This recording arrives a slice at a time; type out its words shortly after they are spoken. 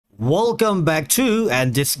Welcome back to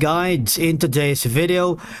and this guides. In today's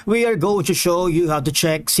video, we are going to show you how to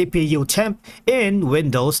check CPU temp in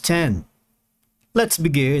Windows 10. Let's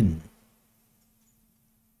begin.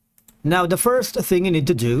 Now, the first thing you need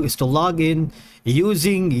to do is to log in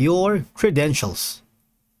using your credentials.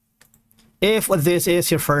 If this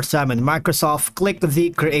is your first time in Microsoft, click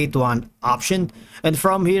the Create One option, and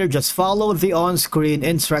from here, just follow the on-screen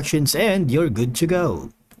instructions and you're good to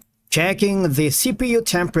go. Checking the CPU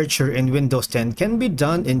temperature in Windows 10 can be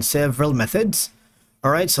done in several methods.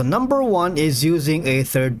 Alright, so number one is using a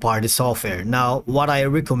third-party software. Now, what I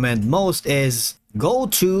recommend most is go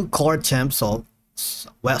to Core Temp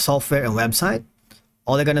software and website.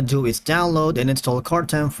 All you're gonna do is download and install Core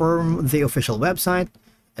Temp from the official website.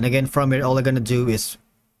 And again, from here, all you're gonna do is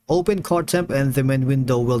open Core Temp and the main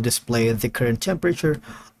window will display the current temperature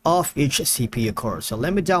of each CPU core. So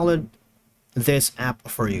let me download this app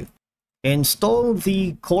for you. Install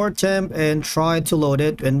the Core Temp and try to load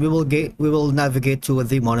it, and we will navigate to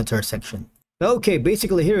the monitor section. Okay,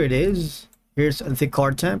 basically here it is. Here's the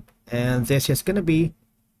Core Temp, and this is gonna be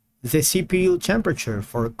the CPU temperature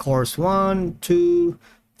for cores 1, 2,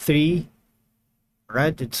 3.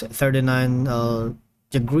 Right, it's 39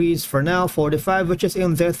 degrees for now, 45, which is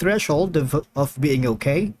in the threshold of being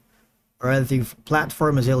okay. Alright, the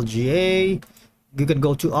platform is LGA. You can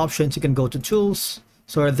go to options, you can go to tools.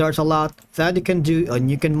 So there's a lot that you can do,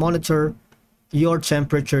 and you can monitor your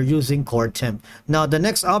temperature using Core Temp. Now, the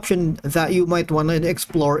next option that you might want to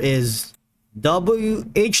explore is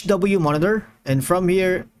HW Monitor. And from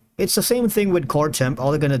here, it's the same thing with Core Temp.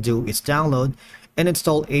 All you're going to do is download and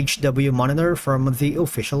install HW Monitor from the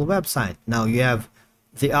official website. Now, you have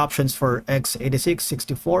the options for x86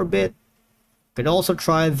 64-bit. You can also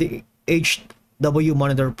try the HW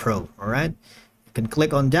Monitor Pro. All right, you can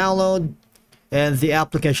click on download, and the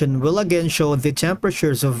application will again show the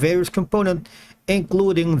temperatures of various components,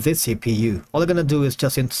 including the CPU. All you're gonna do is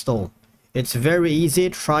just install. It's very easy.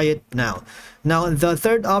 Try it now. Now, the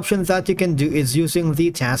third option that you can do is using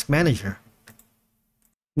the Task Manager.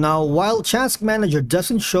 Now, while Task Manager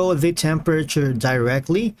doesn't show the temperature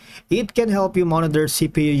directly, it can help you monitor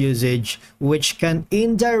CPU usage, which can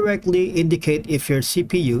indirectly indicate if your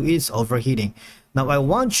CPU is overheating. Now, I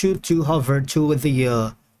want you to hover to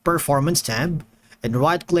the Performance tab and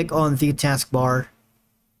right click on the taskbar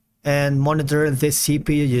and monitor the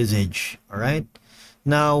CPU usage. All right,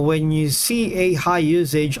 now when you see a high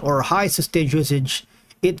usage or high sustained usage,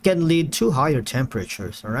 it can lead to higher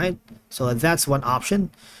temperatures. All right, so that's one option.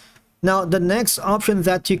 Now, the next option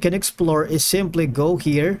that you can explore is simply go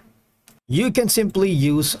here. You can simply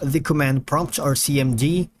use the command prompt or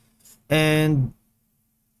CMD, and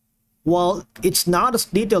while it's not as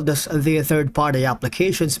detailed as the third-party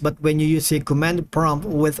applications, but when you use a command prompt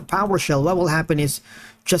with PowerShell, what will happen is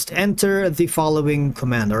just enter the following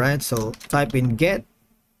command. All right, so type in get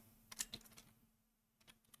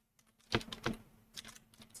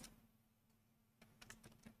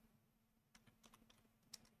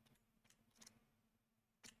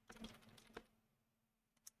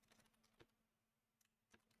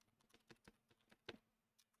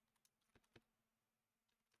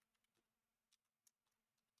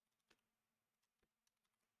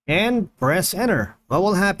and press enter. What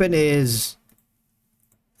will happen is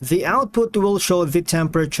the output will show the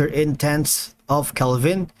temperature in tenths of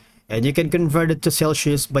Kelvin, and you can convert it to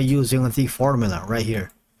Celsius by using the formula right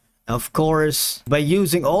here. Of course, by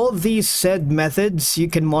using all these said methods, you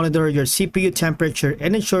can monitor your CPU temperature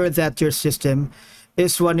and ensure that your system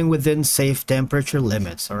is running within safe temperature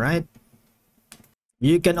limits. All right.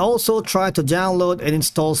 You can also try to download and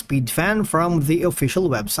install SpeedFan from the official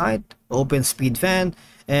website. Open SpeedFan,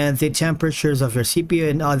 and the temperatures of your CPU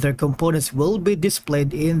and other components will be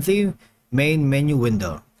displayed in the main menu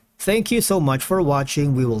window. Thank you so much for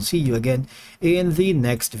watching. We will see you again in the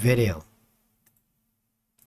next video.